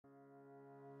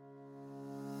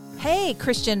Hey,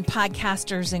 Christian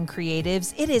podcasters and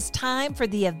creatives, it is time for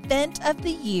the event of the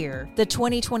year, the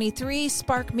 2023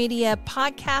 Spark Media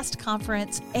Podcast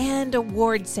Conference and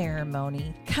Award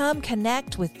Ceremony. Come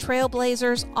connect with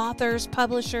trailblazers, authors,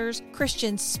 publishers,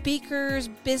 Christian speakers,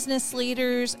 business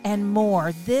leaders, and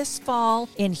more this fall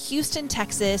in Houston,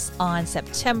 Texas on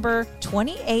September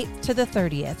 28th to the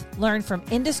 30th. Learn from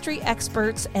industry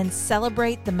experts and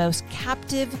celebrate the most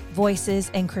captive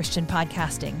voices in Christian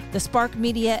podcasting. The Spark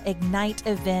Media Ignite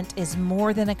event is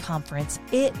more than a conference.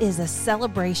 It is a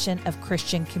celebration of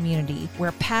Christian community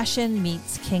where passion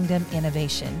meets kingdom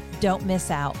innovation. Don't miss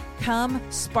out. Come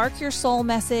spark your soul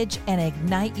message and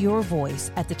ignite your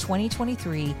voice at the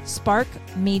 2023 Spark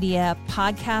Media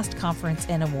Podcast Conference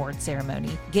and Award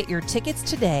Ceremony. Get your tickets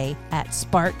today at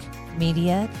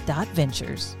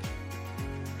sparkmedia.ventures.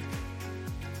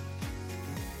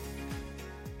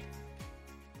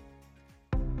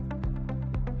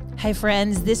 Hi,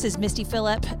 friends. This is Misty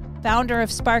Phillip, founder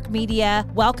of Spark Media.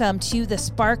 Welcome to the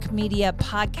Spark Media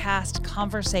Podcast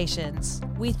Conversations.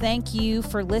 We thank you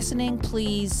for listening.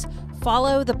 Please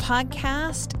follow the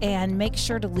podcast and make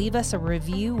sure to leave us a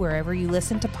review wherever you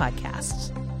listen to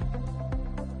podcasts.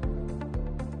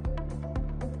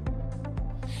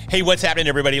 Hey, what's happening,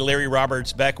 everybody? Larry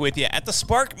Roberts back with you at the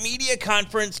Spark Media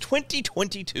Conference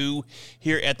 2022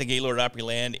 here at the Gaylord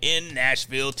Opryland in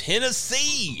Nashville,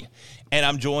 Tennessee. And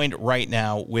I'm joined right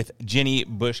now with Jenny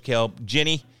Bushkell.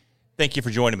 Jenny, thank you for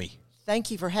joining me.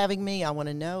 Thank you for having me. I want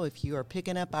to know if you are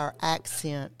picking up our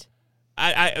accent.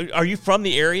 Are you from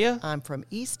the area? I'm from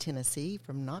East Tennessee,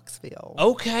 from Knoxville.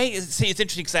 Okay. See, it's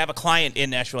interesting because I have a client in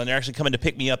Nashville, and they're actually coming to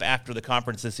pick me up after the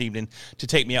conference this evening to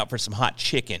take me out for some hot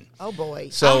chicken. Oh, boy.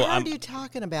 So I heard you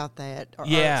talking about that. Or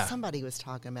somebody was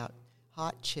talking about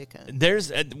hot chicken.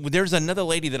 There's another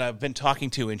lady that I've been talking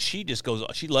to, and she just goes,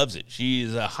 she loves it.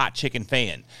 She's a hot chicken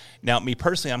fan. Now, me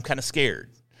personally, I'm kind of scared.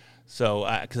 So,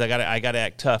 because I gotta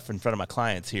act tough in front of my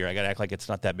clients here. I gotta act like it's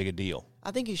not that big a deal.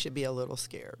 I think you should be a little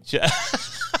scared. It's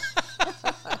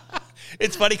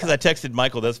funny because I texted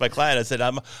Michael, that's my client. I said,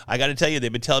 I got to tell you, they've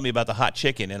been telling me about the hot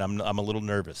chicken, and I'm a little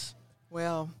nervous.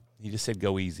 Well, he just said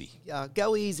go easy. Yeah,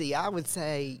 go easy. I would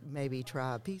say maybe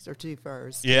try a piece or two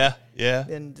first. Yeah.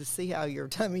 And to see how your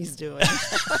tummy's doing.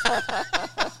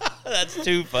 That's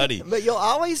too funny. But you'll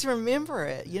always remember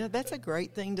it. You know, that's a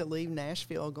great thing to leave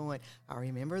Nashville going, I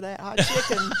remember that hot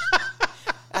chicken.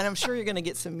 And I'm sure you're going to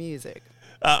get some music.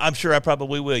 I'm sure I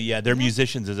probably will. Yeah, they're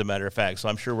musicians, as a matter of fact. So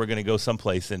I'm sure we're going to go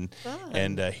someplace and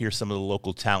hear some of the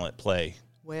local talent play.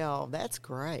 Well, that's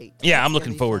great. Yeah, I'm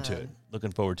looking forward to it.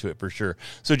 Looking forward to it for sure.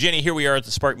 So, Jenny, here we are at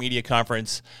the Spark Media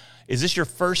Conference. Is this your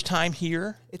first time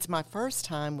here? It's my first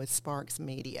time with Sparks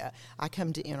Media. I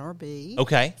come to NRB.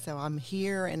 Okay. So I'm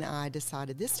here, and I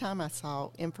decided this time I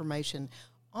saw information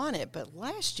on it. But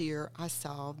last year I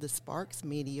saw the Sparks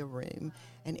Media Room,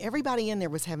 and everybody in there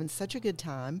was having such a good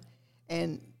time.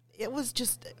 And it was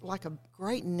just like a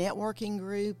great networking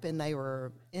group, and they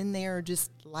were in there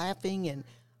just laughing. And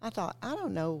I thought, I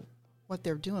don't know what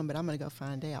they're doing, but I'm going to go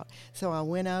find out. So I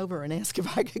went over and asked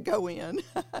if I could go in.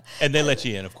 And they let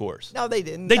you in, of course. No, they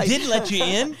didn't. They didn't let you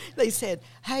in? They said,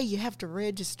 hey, you have to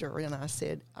register. And I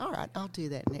said, all right, I'll do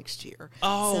that next year.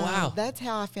 Oh, so wow. That's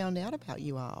how I found out about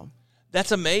you all.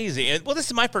 That's amazing. And, well, this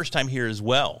is my first time here as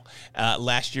well.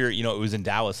 Last year, it was in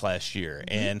Dallas last year.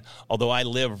 Mm-hmm. And although I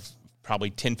live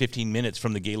probably 10, 15 minutes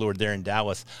from the Gaylord there in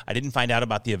Dallas, I didn't find out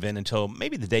about the event until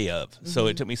maybe the day of. Mm-hmm. So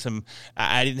it took me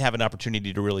I didn't have an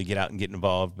opportunity to really get out and get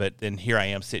involved, but then here I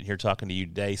am sitting here talking to you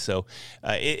today. So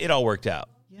it all worked out.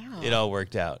 Yeah. It all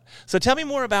worked out. So tell me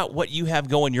more about what you have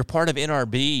going. You're part of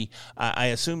NRB. I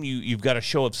assume you've got a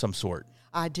show of some sort.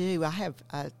 I do. I have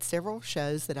several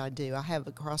shows that I do. I have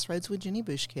a Crossroads with Jenny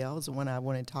Bushkell is the one I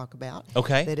want to talk about.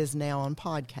 Okay. That is now on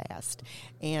podcast.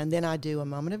 And then I do a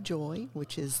Moment of Joy,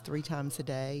 which is 3 times a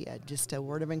day, just a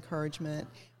word of encouragement,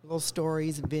 little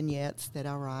stories, vignettes that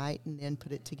I write and then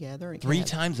put it together. 3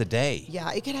 times a day?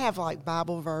 Yeah. It could have like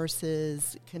Bible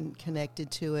verses connected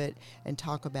to it and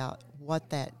talk about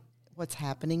what's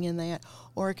happening in that.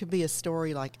 Or it could be a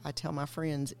story like I tell my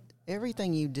friends,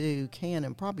 everything you do can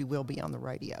and probably will be on the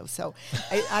radio. So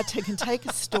I can take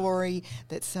a story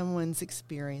that someone's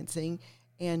experiencing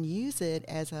and use it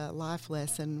as a life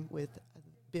lesson with a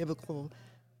biblical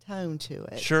tone to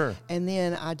it. Sure. And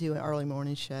then I do an early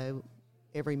morning show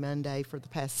every Monday for the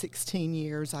past 16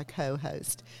 years. I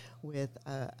co-host with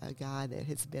a guy that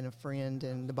has been a friend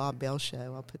in the Bob Bell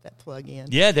Show. I'll put that plug in.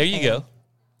 Yeah, there you go.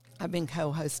 I've been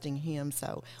co-hosting him,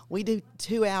 so we do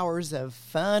 2 hours of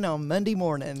fun on Monday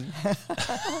morning.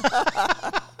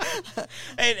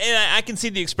 And I can see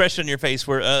the expression on your face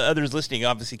where others listening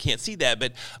obviously can't see that,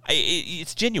 but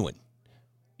it's genuine.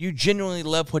 You genuinely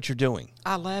love what you're doing.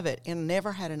 I love it, and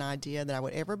never had an idea that I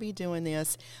would ever be doing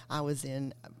this. I was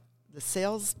in the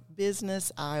sales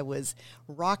business. I was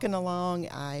rocking along.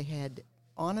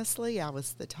 Honestly, I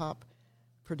was the top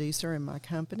producer in my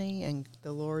company, and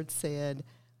the Lord said,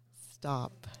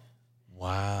 stop.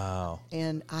 Wow.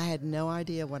 And I had no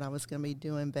idea what I was going to be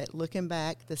doing, but looking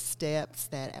back, the steps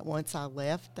that once I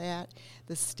left that,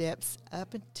 the steps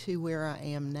up to where I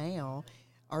am now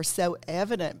are so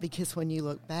evident, because when you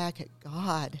look back at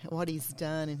God, what he's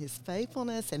done and his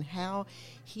faithfulness and how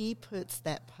he puts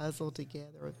that puzzle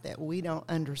together that we don't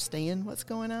understand what's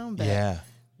going on, but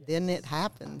then it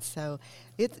happens. So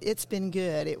it's been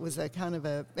good. It was a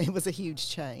huge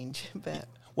change, but.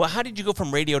 Well, how did you go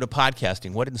from radio to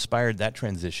podcasting? What inspired that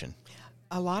transition?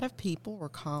 A lot of people were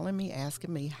calling me,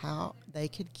 asking me how they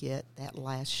could get that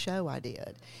last show I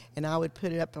did. And I would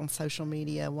put it up on social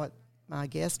media, what my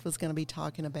guest was going to be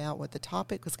talking about, what the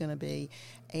topic was going to be.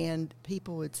 And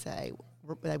people would say,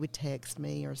 they would text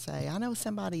me or say, I know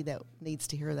somebody that needs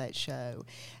to hear that show.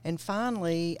 And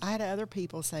finally, I had other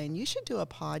people saying, you should do a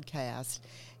podcast.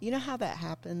 You know how that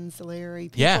happens, Larry?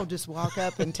 People just walk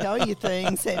up and tell you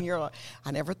things, and you're like,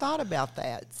 I never thought about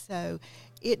that. So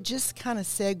it just kind of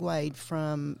segued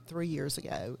from 3 years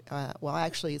ago. Well,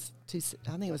 actually, I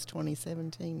think it was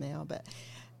 2017 now, but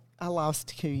I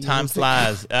lost 2 years. Time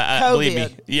flies. Believe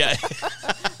me. Yeah.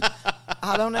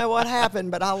 I don't know what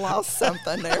happened, but I lost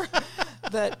something there.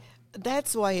 But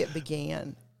that's the way it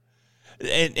began.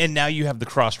 And now you have the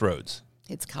Crossroads.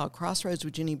 It's called Crossroads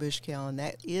with Jenny Bushkell, and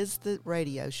that is the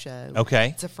radio show. Okay.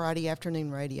 It's a Friday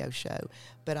afternoon radio show,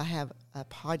 but I have a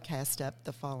podcast up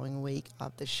the following week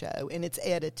of the show, and it's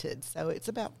edited, so it's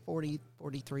about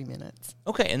 43 minutes.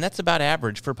 Okay, and that's about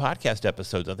average for podcast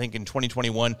episodes. I think in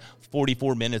 2021,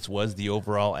 44 minutes was the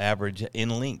overall average in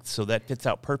length, so that fits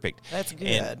out perfect. That's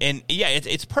good. And yeah,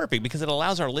 it's perfect because it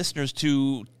allows our listeners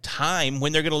to time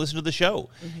when they're going to listen to the show.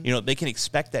 Mm-hmm. You know, they can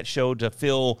expect that show to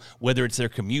fill, whether it's their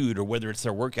commute or whether it's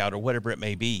their workout or whatever it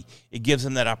may be. It gives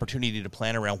them that opportunity to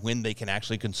plan around when they can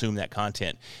actually consume that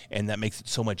content, and that makes it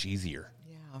so much easier.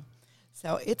 Yeah.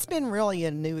 So it's been really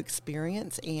a new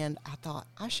experience, and I thought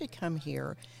I should come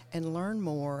here and learn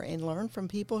more and learn from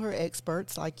people who are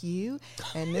experts like you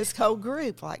and this whole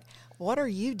group. Like, what are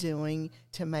you doing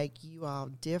to make you all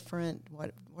different?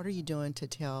 What are you doing to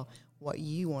tell what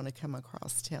you want to come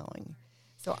across telling?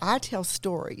 So I tell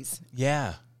stories.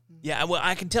 Yeah. Yeah, well,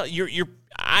 I can tell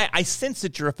I sense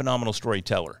that you're a phenomenal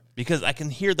storyteller because I can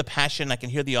hear the passion, I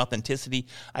can hear the authenticity,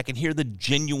 I can hear the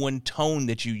genuine tone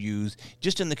that you use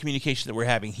just in the communication that we're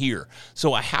having here.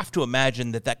 So I have to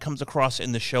imagine that comes across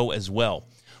in the show as well.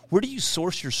 Where do you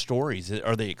source your stories?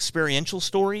 Are they experiential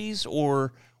stories,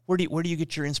 or where do you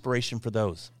get your inspiration for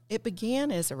those? It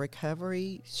began as a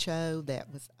recovery show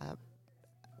that was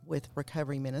with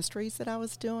Recovery Ministries that I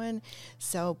was doing.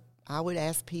 So I would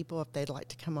ask people if they'd like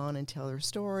to come on and tell their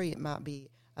story. It might be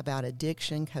about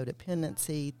addiction,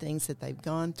 codependency, things that they've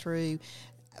gone through,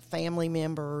 family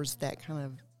members, that kind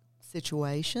of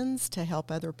situations to help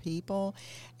other people.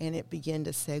 And it began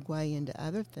to segue into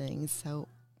other things. So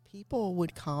people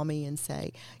would call me and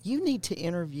say, you need to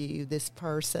interview this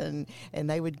person. And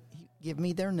they would give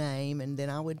me their name, and then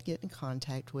I would get in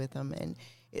contact with them. And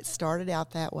it started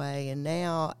out that way. And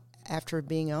now, after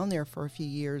being on there for a few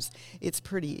years, it's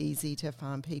pretty easy to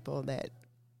find people that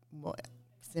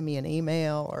send me an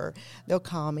email, or they'll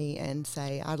call me and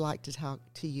say, I'd like to talk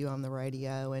to you on the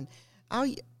radio. And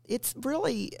it's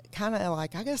really kind of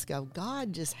like, I just go,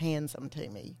 God just hands them to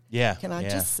me. Yeah. Can I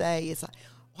just say, it's like,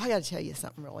 well, I got to tell you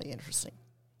something really interesting.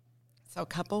 So a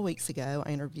couple of weeks ago,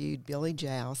 I interviewed Billy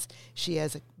Joust. She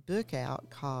has a book out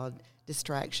called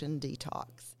Distraction Detox.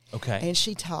 Okay. And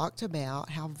she talked about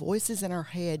how voices in our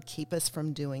head keep us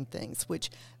from doing things, which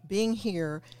being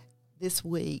here this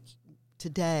week,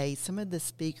 today, some of the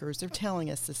speakers, they're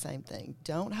telling us the same thing.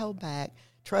 Don't hold back.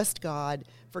 Trust God.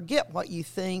 Forget what you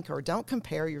think, or don't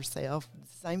compare yourself.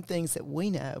 Same things that we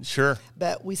know. Sure.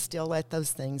 But we still let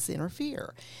those things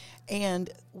interfere. And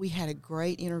we had a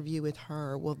great interview with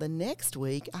her. Well, the next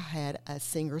week, I had a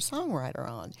singer-songwriter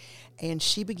on, and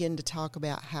she began to talk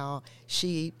about how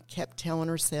she kept telling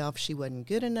herself she wasn't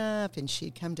good enough, and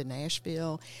she'd come to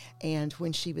Nashville, and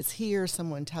when she was here,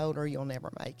 someone told her, you'll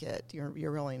never make it.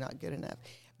 You're really not good enough.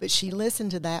 But she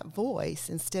listened to that voice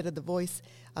instead of the voice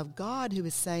of God, who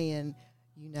was saying,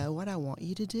 you know what I want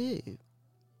you to do.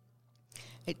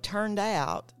 It turned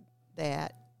out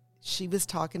that she was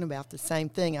talking about the same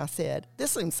thing. I said,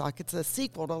 this seems like it's a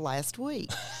sequel to last week.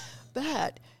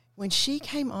 But when she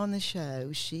came on the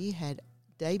show, she had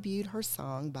debuted her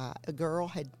song by a girl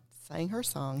had sang her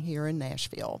song here in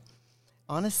Nashville.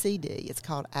 on a CD. It's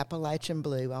called Appalachian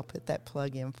Blue. I'll put that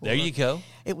plug in for There you go.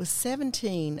 It was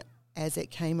 17 as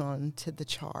it came on to the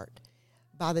chart.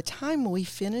 By the time we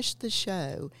finished the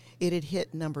show, it had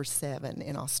hit number 7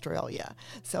 in Australia.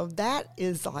 So that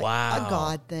is like a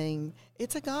God thing.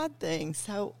 It's a God thing.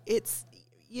 So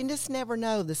you just never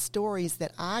know the stories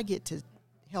that I get to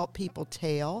help people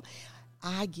tell.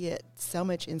 I get so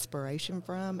much inspiration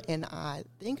from, and I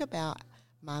think about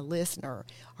my listener.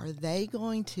 Are they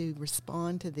going to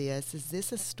respond to this? Is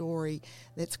this a story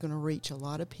that's going to reach a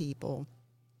lot of people?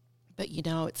 But,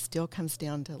 it still comes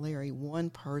down to, Larry,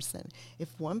 one person.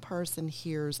 If one person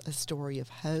hears a story of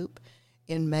hope,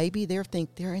 and maybe they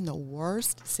think they're in the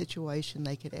worst situation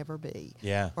they could ever be,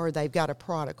 or they've got a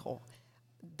prodigal,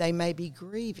 they may be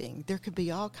grieving. There could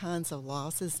be all kinds of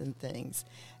losses and things.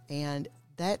 And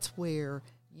that's where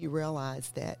you realize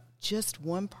that just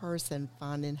one person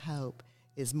finding hope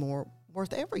is more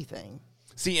worth everything.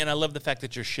 See, and I love the fact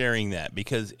that you're sharing that,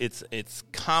 because it's a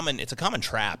common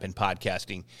trap in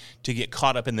podcasting to get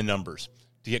caught up in the numbers,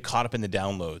 to get caught up in the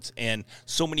downloads. And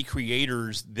so many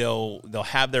creators, they'll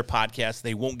have their podcasts,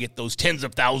 they won't get those tens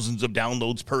of thousands of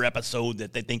downloads per episode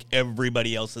that they think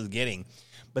everybody else is getting.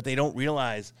 But they don't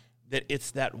realize that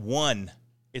it's that one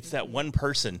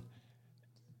person.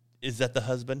 Is that the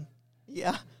husband?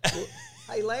 Yeah.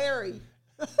 Hey, Larry.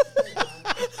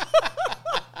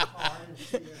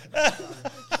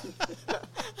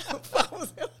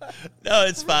 No,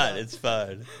 it's fine. It's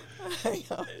fine.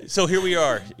 So here we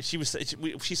are. She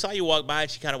saw you walk by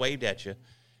and she kind of waved at you,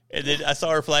 and then I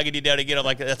saw her flagging you down again. I'm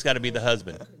like, that's got to be the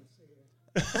husband.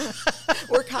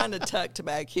 We're kind of tucked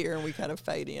back here, and we kind of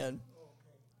fade in.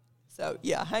 So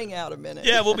yeah, hang out a minute.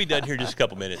 Yeah, we'll be done here in just a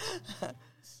couple minutes.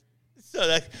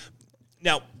 So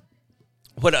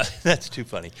that's too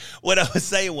funny. What I was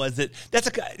saying was that's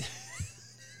a guy.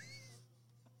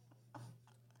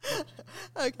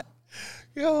 Okay.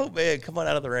 Oh, man, come on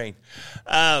out of the rain.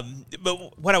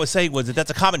 But what I was saying was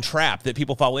that's a common trap that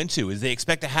people fall into, is they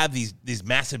expect to have these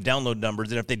massive download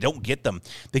numbers, and if they don't get them,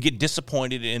 they get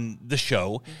disappointed in the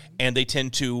show, and they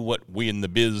tend to, what we in the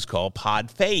biz call,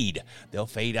 pod fade. They'll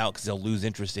fade out because they'll lose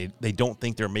interest. They don't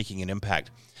think they're making an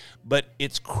impact. But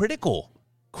it's critical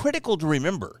to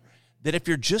remember that if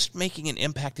you're just making an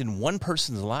impact in one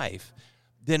person's life,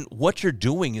 then what you're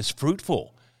doing is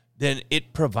fruitful. Then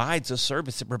it provides a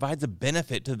service. It provides a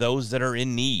benefit to those that are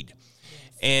in need. Yes.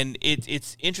 And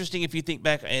it's interesting if you think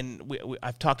back, and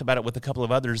I've talked about it with a couple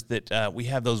of others, that we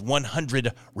have those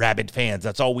 100 rabid fans.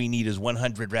 That's all we need is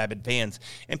 100 rabid fans.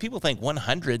 And people think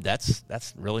 100, that's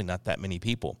really not that many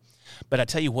people. But I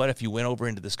tell you what, if you went over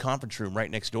into this conference room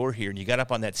right next door here and you got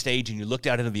up on that stage and you looked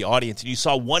out into the audience and you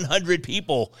saw 100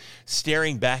 people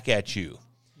staring back at you,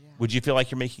 would you feel like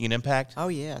you're making an impact? Oh,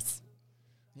 yes.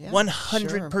 Yeah,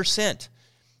 100%. Sure.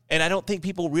 And I don't think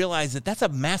people realize that that's a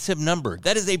massive number.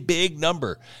 That is a big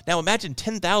number. Now imagine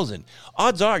 10,000.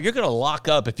 Odds are you're going to lock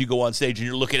up if you go on stage and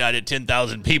you're looking at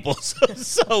 10,000 people.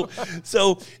 So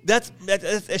that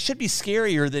should be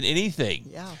scarier than anything.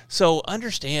 Yeah. So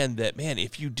understand that, man,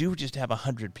 if you do just have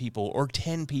 100 people or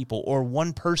 10 people or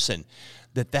one person,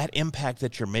 that impact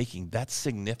that you're making, that's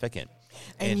significant.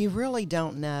 And you really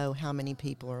don't know how many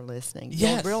people are listening.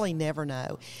 Yes. You'll really never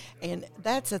know. And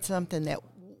that's something that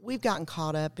we've gotten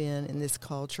caught up in this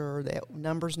culture, that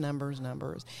numbers.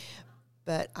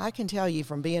 But I can tell you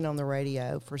from being on the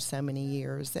radio for so many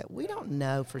years that we don't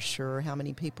know for sure how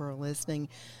many people are listening.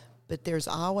 But there's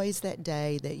always that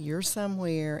day that you're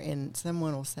somewhere and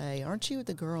someone will say, "Aren't you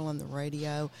the girl on the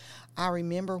radio? I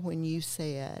remember when you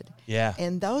said." Yeah.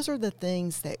 And those are the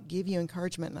things that give you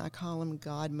encouragement, and I call them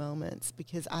God moments,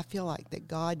 because I feel like that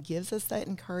God gives us that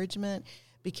encouragement,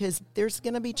 because there's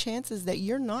going to be chances that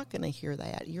you're not going to hear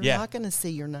that. You're not going to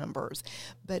see your numbers.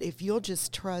 But if you'll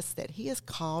just trust that He has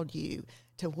called you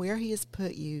to where He has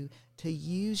put you, to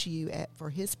use you for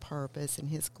His purpose and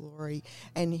His glory,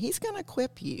 and He's going to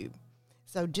equip you.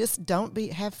 So just don't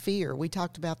have fear. We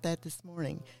talked about that this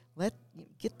morning.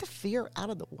 Get the fear out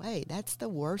of the way. That's the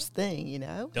worst thing,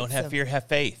 Don't have fear, have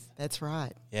faith. That's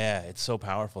right. Yeah, it's so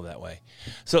powerful that way.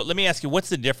 So let me ask you, what's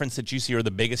the difference that you see, or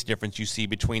the biggest difference you see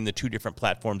between the two different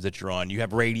platforms that you're on? You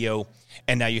have radio,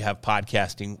 and now you have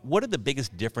podcasting. What are the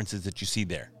biggest differences that you see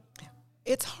there?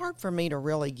 It's hard for me to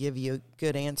really give you a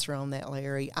good answer on that,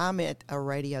 Larry. I'm at a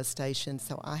radio station,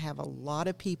 so I have a lot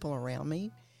of people around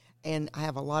me, and I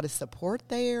have a lot of support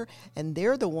there, and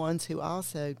they're the ones who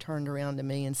also turned around to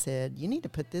me and said, "You need to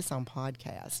put this on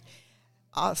podcast."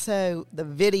 also the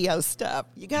video stuff.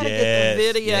 You got to get the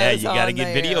videos. Yeah, you got to on get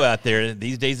there. video out there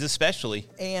these days, especially.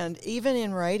 And even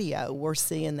in radio, we're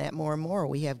seeing that more and more.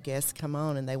 We have guests come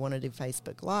on and they want to do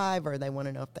Facebook Live, or they want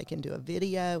to know if they can do a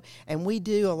video. And we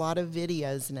do a lot of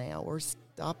videos now. We're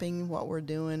stopping what we're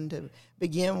doing to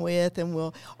begin with, and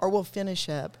we'll finish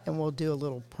up and we'll do a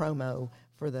little promo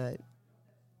for the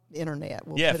internet.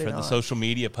 We'll put for it the on. social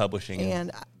media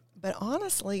publishing. But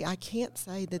honestly, I can't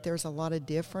say that there's a lot of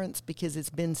difference because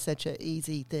it's been such an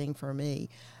easy thing for me.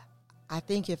 I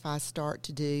think if I start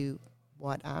to do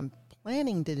what I'm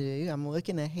planning to do, I'm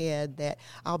looking ahead that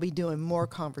I'll be doing more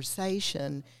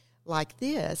conversation like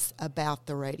this about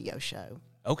the radio show.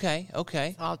 Okay.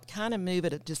 So I'll kind of move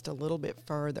it just a little bit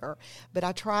further. But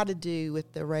I try to do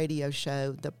with the radio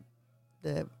show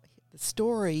the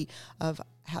story of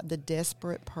how the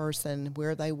desperate person,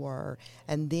 where they were,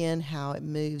 and then how it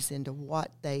moves into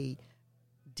what they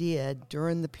did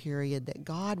during the period that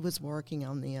God was working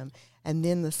on them, and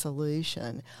then the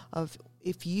solution of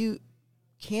if you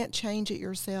can't change it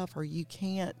yourself or you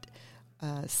can't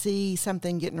see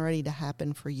something getting ready to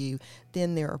happen for you,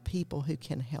 then there are people who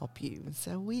can help you.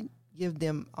 So we give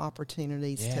them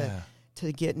opportunities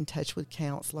to get in touch with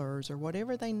counselors or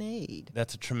whatever they need.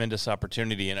 That's a tremendous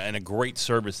opportunity and a great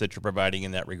service that you're providing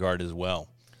in that regard as well.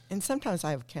 And sometimes I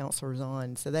have counselors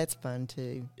on, so that's fun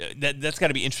too. That's got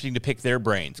to be interesting to pick their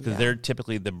brains because they're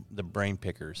typically the brain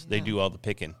pickers. They do all the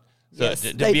picking. So Yes,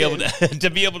 to they be do. able to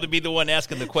be able to be the one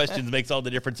asking the questions makes all the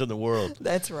difference in the world.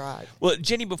 That's right. Well,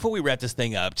 Jenny, before we wrap this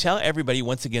thing up, tell everybody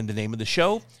once again the name of the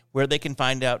show, where they can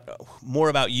find out more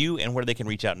about you, and where they can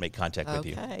reach out and make contact with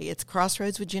you. Okay, it's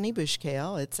Crossroads with Jenny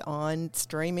Bushkell. It's on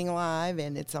streaming live,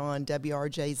 and it's on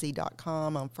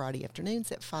WRJZ.com on Friday afternoons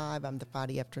at 5. I'm the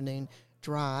Friday afternoon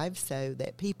drive, so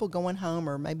that people going home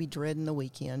or maybe dreading the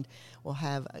weekend will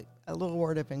have a little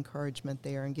word of encouragement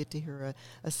there and get to hear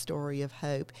a story of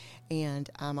hope. And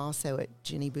I'm also at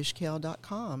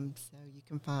jennybushkell.com, so you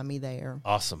can find me there.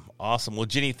 Awesome. Well,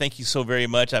 Jenny, thank you so very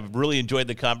much. I've really enjoyed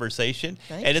the conversation,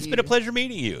 and it's you. been a pleasure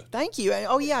meeting you. Thank you.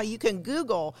 And, you can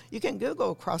Google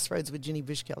Crossroads with Jenny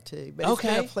Bushkell too. But it's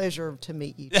been a pleasure to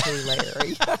meet you too,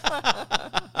 Larry.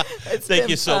 Thank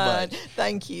you so much.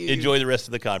 Thank you. Enjoy the rest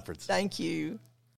of the conference. Thank you.